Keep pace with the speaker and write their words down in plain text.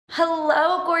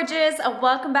Hello gorgeous,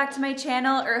 welcome back to my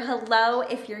channel, or hello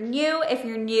if you're new. If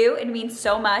you're new, it means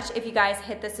so much if you guys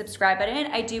hit the subscribe button.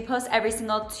 I do post every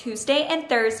single Tuesday and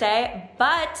Thursday,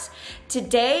 but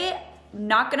today,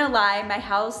 not gonna lie, my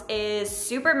house is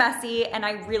super messy and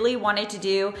I really wanted to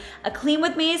do a clean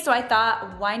with me, so I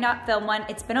thought, why not film one?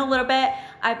 It's been a little bit.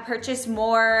 I purchased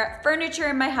more furniture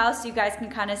in my house so you guys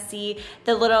can kind of see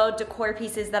the little decor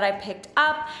pieces that I picked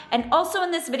up. And also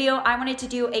in this video, I wanted to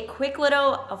do a quick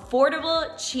little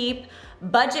affordable, cheap,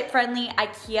 budget-friendly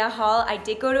Ikea haul. I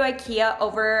did go to Ikea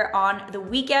over on the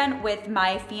weekend with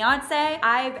my fiance.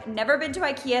 I've never been to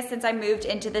Ikea since I moved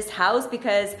into this house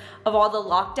because of all the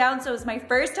lockdown, so it was my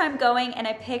first time going, and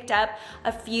I picked up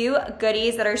a few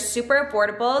goodies that are super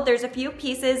affordable. There's a few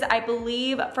pieces, I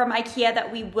believe, from Ikea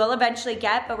that we will eventually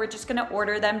get, but we're just gonna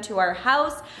order them to our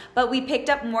house. But we picked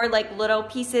up more like little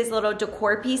pieces, little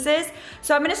decor pieces.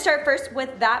 So I'm gonna start first with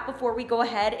that before we go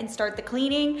ahead and start the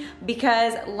cleaning,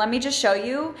 because let me just show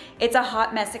you, it's a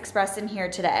hot mess express in here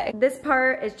today. This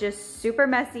part is just super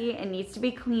messy and needs to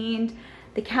be cleaned.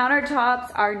 The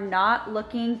countertops are not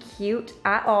looking cute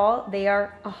at all. They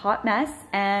are a hot mess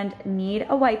and need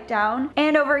a wipe down.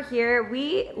 And over here,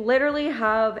 we literally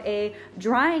have a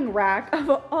drying rack of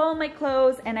all my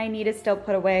clothes, and I need to still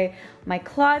put away my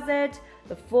closet.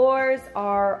 The floors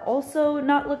are also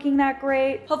not looking that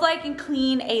great. Hopefully I can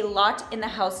clean a lot in the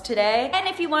house today. And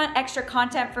if you want extra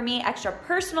content from me, extra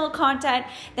personal content,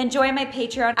 then join my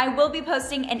Patreon. I will be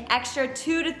posting an extra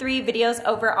 2 to 3 videos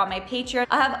over on my Patreon.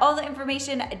 I'll have all the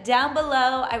information down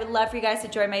below. I would love for you guys to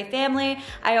join my family.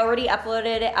 I already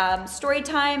uploaded story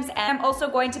times, and I'm also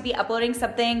going to be uploading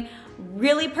something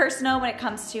really personal when it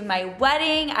comes to my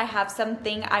wedding. I have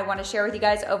something I want to share with you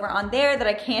guys over on there that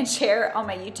I can't share on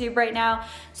my YouTube right now.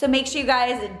 So make sure you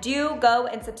guys do go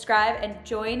and subscribe and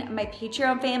join my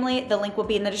Patreon family. The link will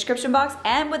be in the description box.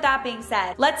 And with that being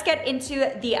said, let's get into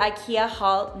the Ikea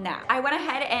haul now. I went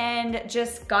ahead and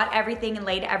just got everything and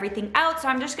laid everything out. So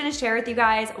I'm just gonna share with you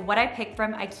guys what I picked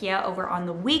from Ikea over on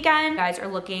the weekend. You guys are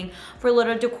looking for a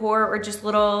little decor or just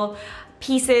little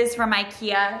pieces from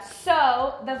Ikea.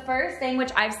 So the first thing,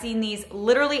 which I've seen these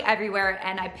literally everywhere,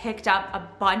 and I picked up a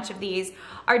bunch of these,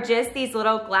 are just these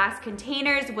little glass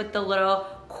containers with the little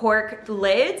cork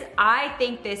lids. I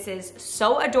think this is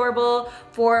so adorable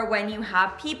for when you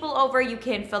have people over. You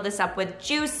can fill this up with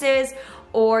juices,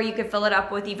 or you could fill it up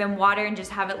with even water and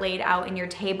just have it laid out in your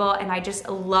table. And I just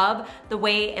love the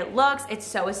way it looks. It's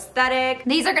so aesthetic.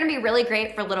 These are gonna be really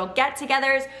great for little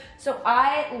get-togethers. So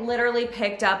I literally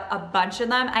picked up a bunch of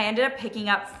them. I ended up picking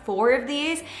up 4 of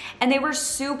these, and they were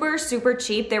super, super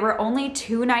cheap. They were only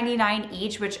 $2.99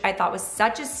 each, which I thought was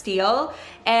such a steal.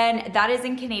 And that is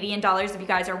in Canadian dollars, if you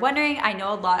guys are wondering. I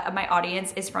know a lot of my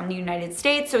audience is from the United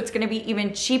States, so it's gonna be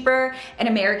even cheaper in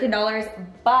American dollars,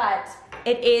 but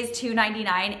it is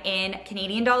 $2.99 in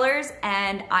Canadian dollars,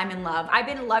 and I'm in love. I've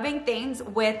been loving things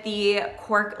with the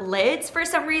cork lids for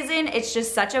some reason. It's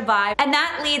just such a vibe. And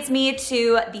that leads me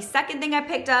to the second thing I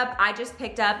picked up. I just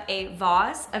picked up a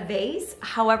vase,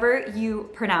 however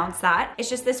you pronounce that. It's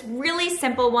just this really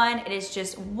simple one. It is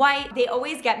just white. They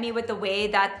always get me with the way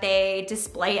that they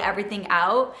display everything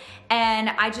out, and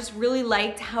I just really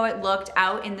liked how it looked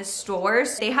out in the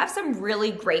stores. They have some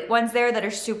really great ones there that are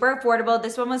super affordable.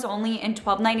 This one was only in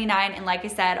 $12.99, and like I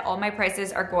said, all my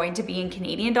prices are going to be in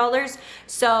Canadian dollars,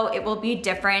 so it will be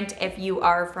different if you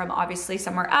are from obviously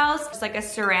somewhere else. It's like a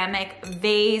ceramic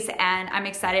vase, and I'm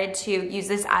excited to use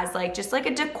this as like just like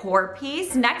a decor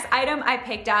piece. Next item I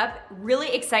picked up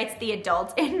really excites the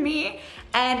adult in me,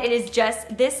 and it is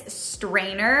just this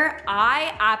strainer.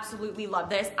 I absolutely love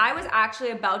this. I was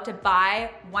actually about to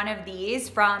buy one of these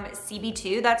from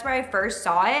CB2. That's where I first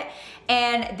saw it,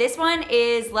 and this one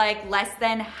is like less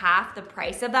than half the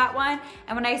price of that one.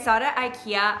 And when I saw it at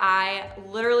Ikea, I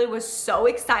literally was so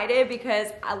excited because,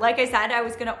 like I said, I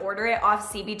was gonna order it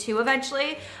off CB2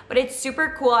 eventually, but it's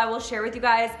super cool. I will share with you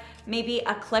guys maybe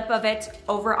a clip of it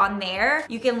over on there.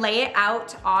 You can lay it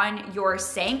out on your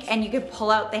sink, and you can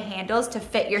pull out the handles to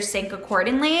fit your sink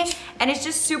accordingly. And it's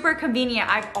just super convenient.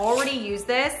 I've already used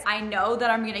this. I know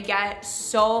that I'm gonna get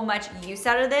so much use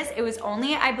out of this. It was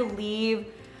only, I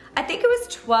believe, I think it was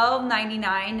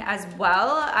 $12.99 as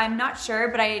well. I'm not sure,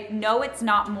 but I know it's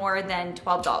not more than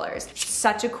 $12.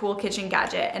 Such a cool kitchen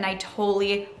gadget, and I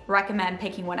totally recommend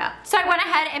picking one up. So I went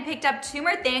ahead and picked up 2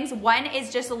 more things. One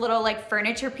is just a little like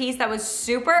furniture piece that was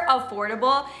super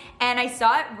affordable, and I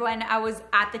saw it when I was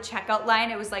at the checkout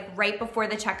line. It was like right before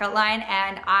the checkout line,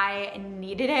 and I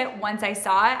needed it once I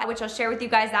saw it, which I'll share with you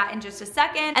guys that in just a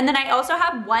second. And then I also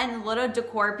have one little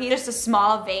decor piece, just a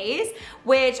small vase,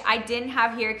 which I didn't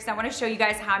have here because I want to show you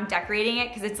guys how I'm decorating it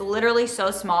because it's literally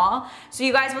so small. So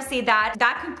you guys will see that.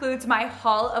 That concludes my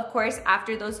haul, of course,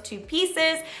 after those 2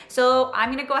 pieces. So I'm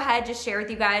gonna go ahead, just share with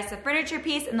you guys the furniture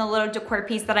piece and the little decor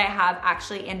piece that I have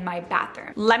actually in my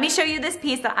bathroom. Let me show you this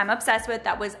piece that I'm obsessed with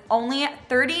that was only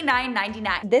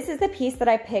 $39.99. This is the piece that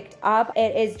I picked up.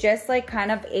 It is just like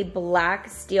kind of a black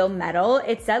steel metal.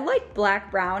 It said like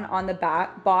black brown on the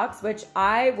back box, which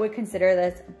I would consider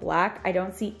this black. I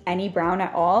don't see any brown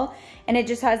at all. And it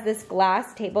just has this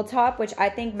glass tabletop, which I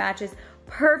think matches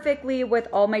perfectly with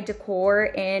all my decor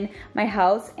in my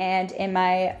house and in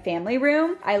my family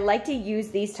room. I like to use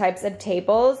these types of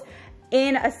tables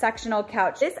in a sectional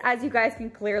couch. This, as you guys can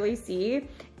clearly see,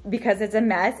 because it's a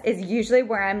mess, is usually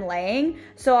where I'm laying.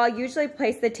 So I'll usually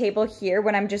place the table here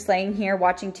when I'm just laying here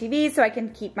watching TV so I can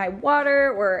keep my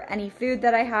water or any food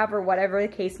that I have or whatever the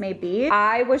case may be.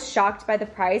 I was shocked by the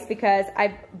price because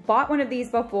I've bought one of these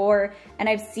before and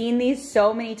I've seen these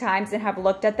so many times and have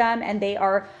looked at them, and they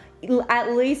are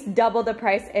at least double the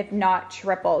price, if not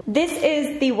triple. This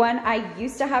is the one I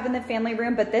used to have in the family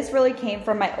room, but this really came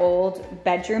from my old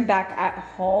bedroom back at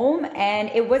home,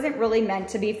 and it wasn't really meant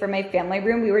to be for my family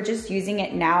room. We were just using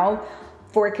it now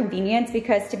for convenience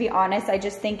because, to be honest, I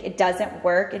just think it doesn't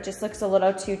work. It just looks a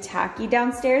little too tacky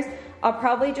downstairs. I'll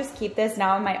probably just keep this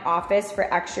now in my office for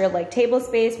extra like table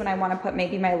space when I want to put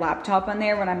maybe my laptop on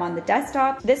there when I'm on the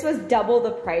desktop. This was double the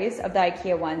price of the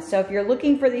Ikea one. So if you're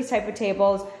looking for these type of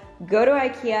tables, go to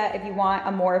Ikea if you want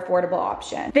a more affordable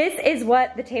option. This is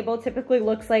what the table typically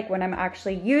looks like when I'm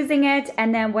actually using it.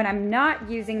 And then when I'm not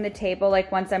using the table,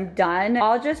 like once I'm done,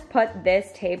 I'll just put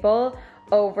this table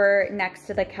over next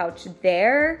to the couch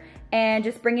there and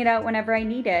just bring it out whenever I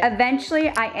need it. Eventually,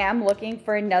 I am looking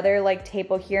for another like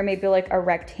table here, maybe like a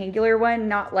rectangular one,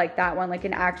 not like that one, like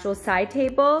an actual side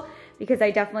table, because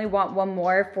I definitely want one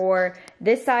more for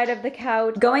this side of the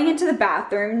couch. Going into the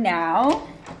bathroom now.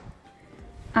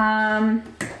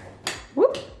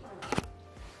 Whoop.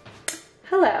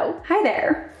 Hello, hi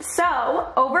there.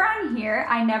 So over on here,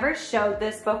 I never showed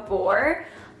this before,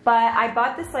 but I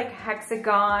bought this like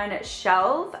hexagon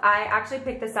shelf. I actually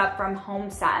picked this up from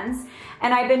HomeSense,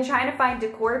 and I've been trying to find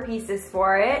decor pieces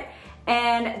for it.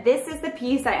 And this is the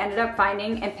piece I ended up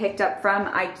finding and picked up from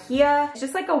Ikea. It's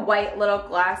just like a white little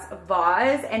glass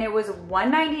vase, and it was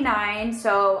 $1.99,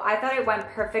 so I thought it went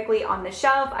perfectly on the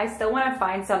shelf. I still want to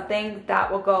find something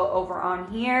that will go over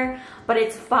on here, but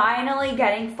it's finally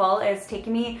getting full. It's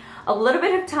taken me a little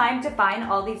bit of time to find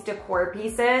all these decor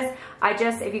pieces.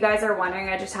 If you guys are wondering,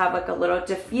 I just have like a little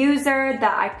diffuser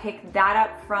that I picked that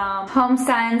up from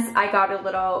HomeSense. I got a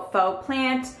little faux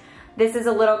plant. This is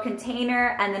a little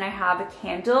container, and then I have a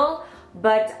candle,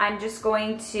 but I'm just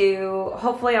going to,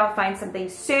 hopefully I'll find something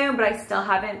soon, but I still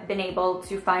haven't been able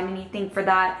to find anything for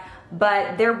that.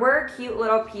 But there were cute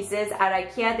little pieces at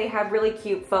Ikea. They have really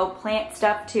cute faux plant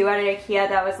stuff too at Ikea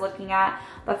that I was looking at.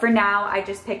 But for now, I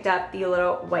just picked up the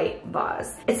little white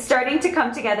vase. It's starting to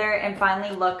come together and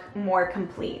finally look more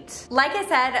complete. Like I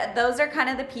said, those are kind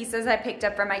of the pieces I picked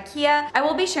up from Ikea. I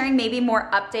will be sharing maybe more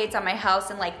updates on my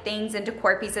house and like things and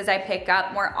decor pieces I pick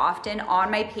up more often on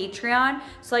my Patreon.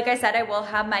 So like I said, I will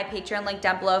have my Patreon link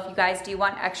down below if you guys do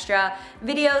want extra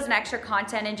videos and extra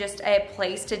content and just a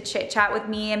place to chit chat with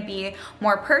me and be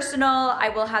more personal. I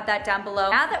will have that down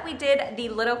below. Now that we did the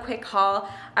little quick haul,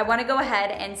 I want to go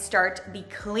ahead and start the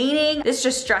cleaning. This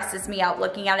just stresses me out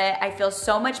looking at it. I feel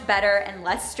so much better and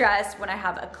less stressed when I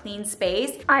have a clean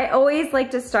space. I always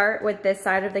like to start with this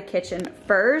side of the kitchen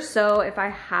first, so if I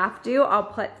have to, I'll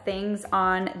put things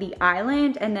on the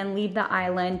island and then leave the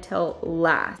island till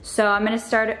last. So I'm gonna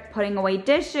start putting away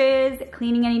dishes,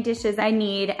 cleaning any dishes I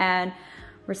need, and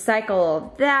recycle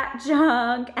all that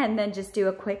junk, and then just do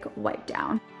a quick wipe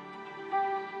down.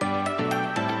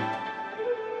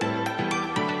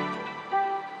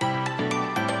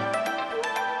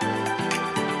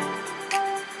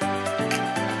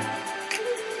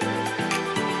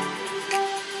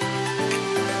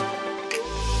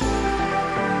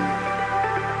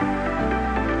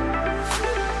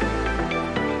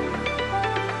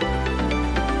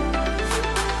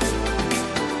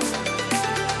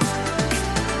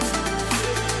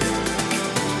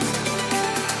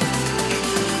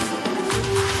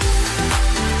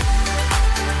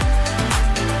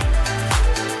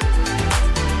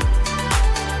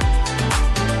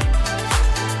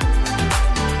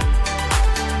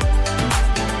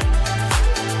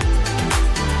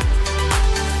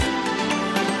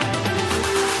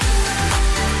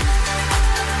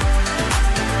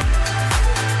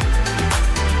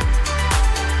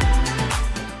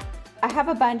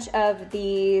 have a bunch of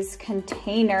these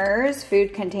containers,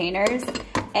 food containers,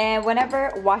 and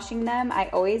whenever washing them, I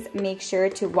always make sure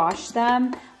to wash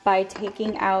them by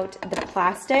taking out the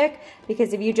plastic,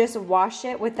 because if you just wash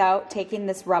it without taking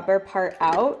this rubber part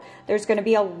out, there's gonna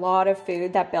be a lot of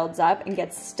food that builds up and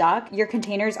gets stuck. Your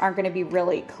containers aren't gonna be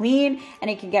really clean and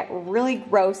it can get really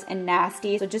gross and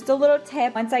nasty. So just a little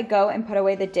tip, once I go and put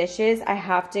away the dishes, I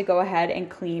have to go ahead and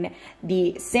clean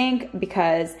the sink,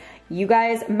 because you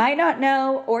guys might not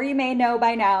know, or you may know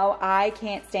by now, I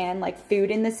can't stand like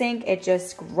food in the sink. It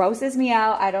just grosses me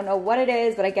out. I don't know what it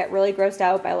is, but I get really grossed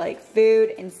out by like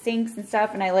food and sinks and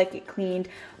stuff, and I like it cleaned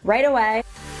right away.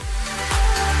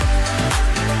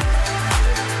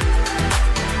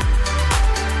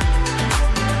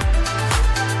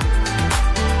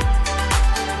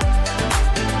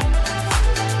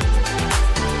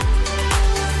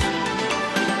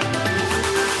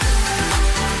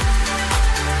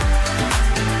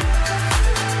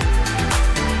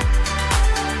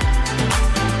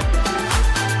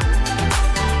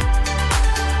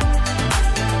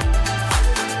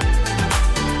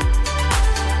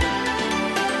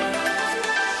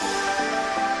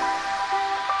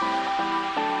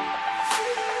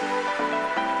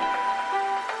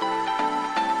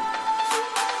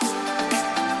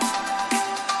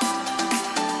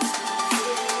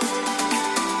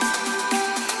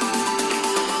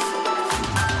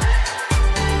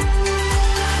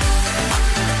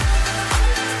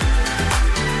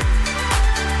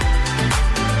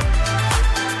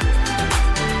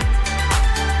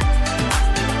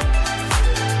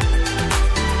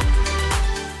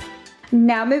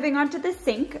 Now moving on to the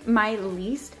sink, my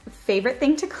least favorite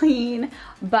thing to clean,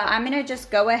 but I'm gonna just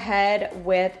go ahead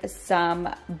with some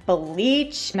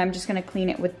bleach, and I'm just gonna clean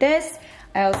it with this.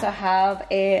 I also have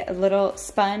a little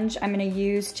sponge I'm gonna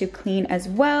use to clean as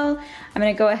well. I'm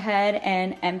gonna go ahead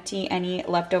and empty any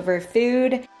leftover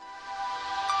food.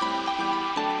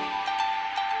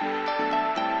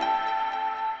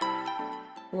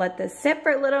 Let this sit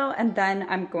for a little, and then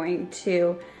I'm going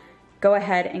to go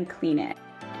ahead and clean it.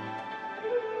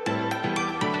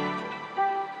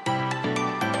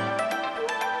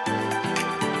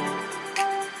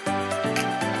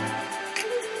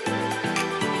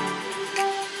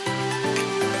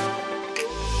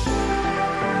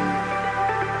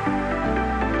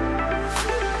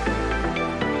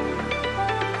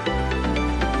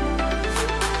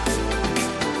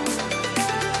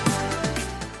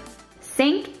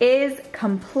 Sink is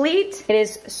complete. It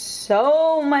is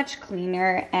so much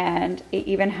cleaner, and it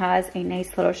even has a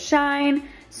nice little shine.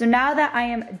 So now that I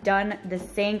am done the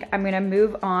sink, I'm gonna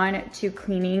move on to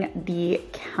cleaning the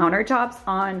countertops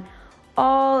on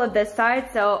all of this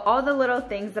side. So all the little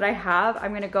things that I have,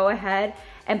 I'm gonna go ahead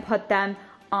and put them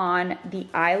on the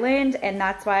island, and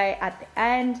that's why at the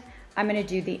end, I'm gonna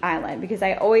do the island, because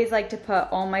I always like to put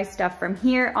all my stuff from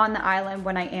here on the island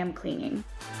when I am cleaning.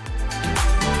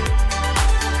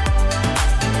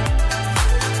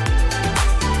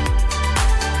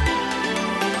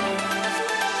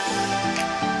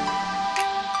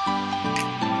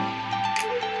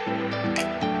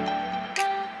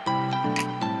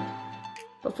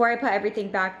 Before I put everything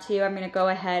back to you, I'm gonna go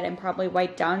ahead and probably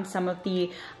wipe down some of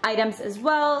the items as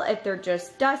well if they're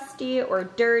just dusty or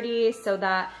dirty, so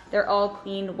that they're all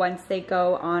clean once they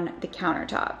go on the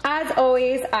countertop. As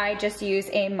always, I just use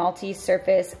a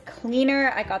multi-surface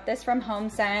cleaner. I got this from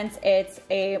HomeSense. It's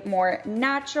a more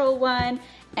natural one,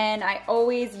 and I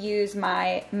always use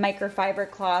my microfiber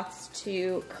cloths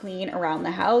to clean around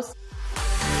the house.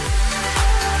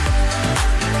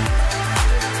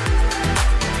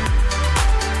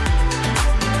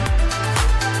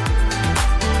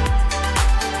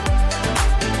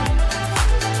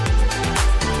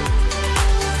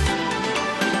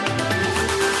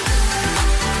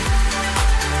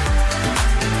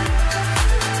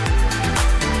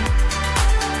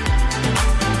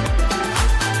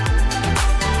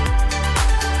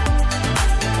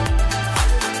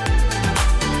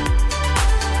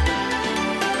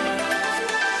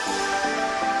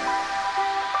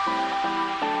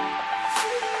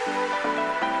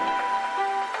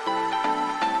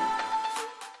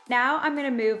 Now I'm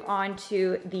gonna move on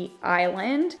to the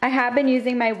island. I have been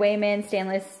using my Weiman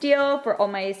stainless steel for all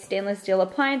my stainless steel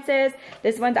appliances.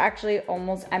 This one's actually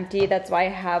almost empty. That's why I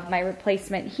have my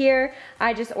replacement here.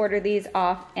 I just ordered these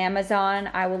off Amazon.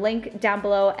 I will link down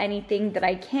below anything that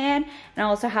I can. And I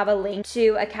also have a link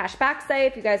to a cashback site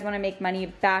if you guys wanna make money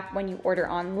back when you order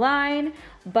online.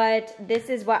 But this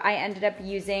is what I ended up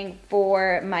using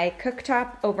for my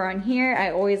cooktop over on here.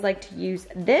 I always like to use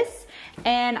this.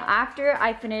 And after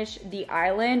I finish finish the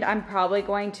island, I'm probably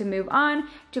going to move on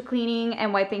to cleaning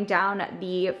and wiping down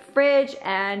the fridge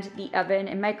and the oven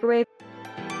and microwave.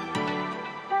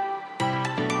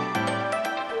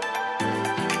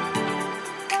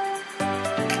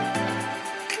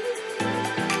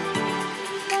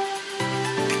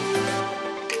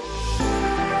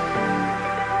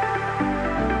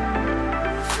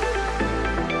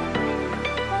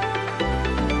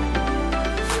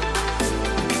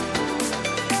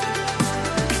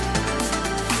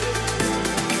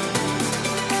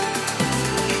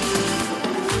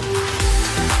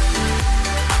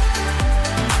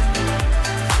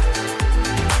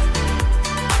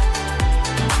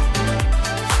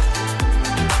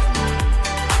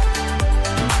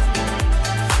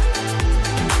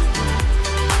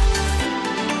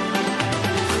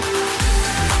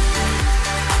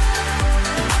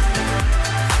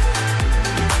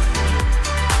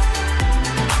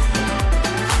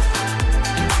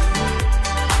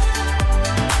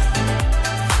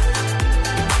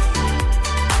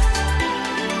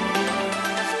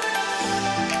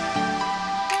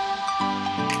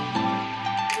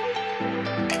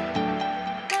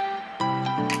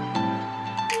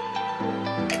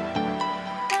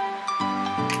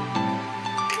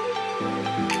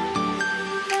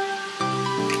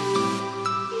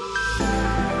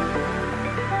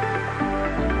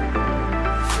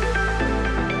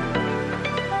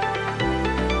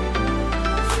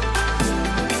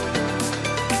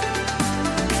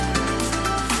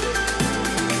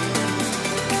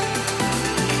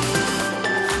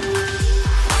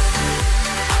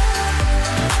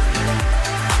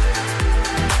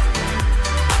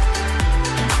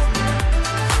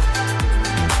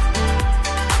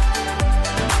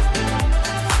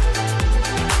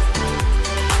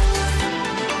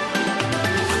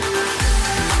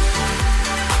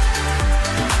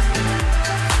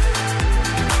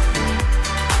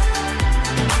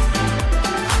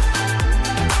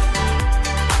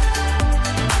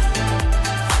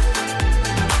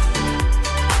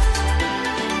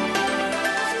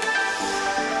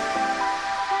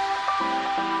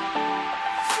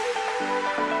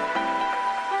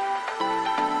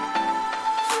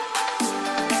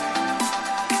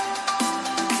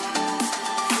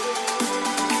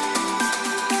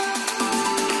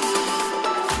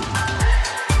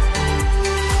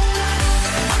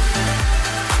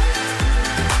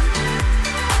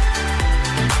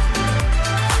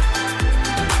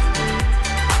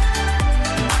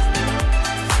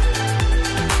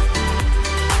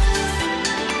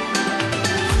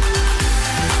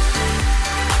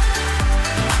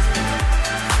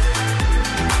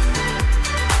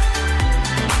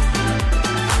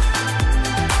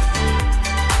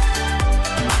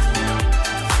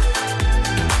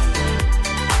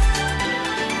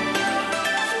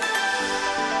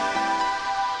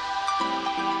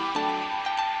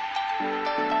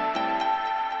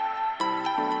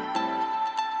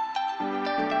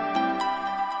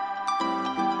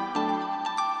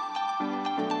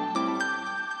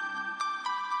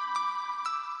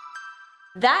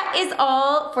 That is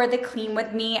all for the clean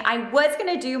with me. I was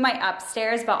gonna do my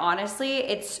upstairs, but honestly,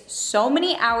 it's so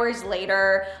many hours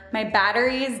later. My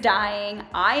battery is dying.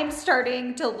 I'm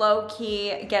starting to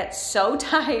low-key get so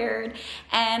tired,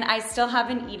 and I still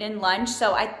haven't eaten lunch.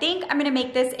 So I think I'm gonna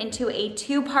make this into a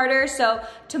two-parter. So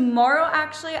tomorrow,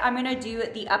 actually, I'm gonna do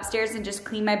the upstairs and just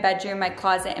clean my bedroom, my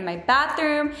closet, and my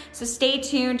bathroom. So stay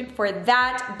tuned for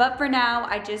that. But for now,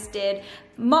 I just did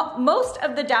most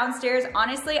of the downstairs.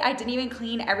 Honestly, I didn't even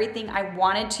clean everything I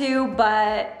wanted to,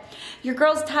 but your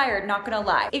girl's tired, not gonna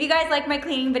lie. If you guys like my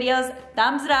cleaning videos,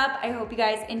 thumbs it up. I hope you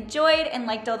guys enjoyed and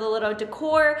liked all the little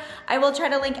decor. I will try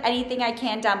to link anything I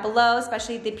can down below,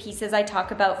 especially the pieces I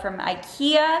talk about from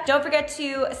Ikea. Don't forget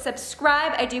to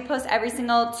subscribe. I do post every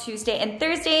single Tuesday and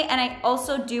Thursday, and I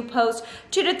also do post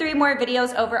 2 to 3 more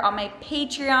videos over on my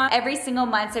Patreon every single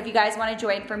month. So if you guys wanna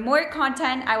join for more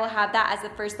content, I will have that as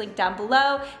the first link down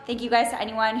below. Thank you guys to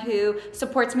anyone who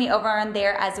supports me over on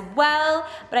there as well.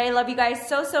 But I love you guys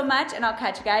so much, and I'll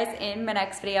catch you guys in my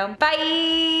next video.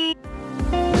 Bye!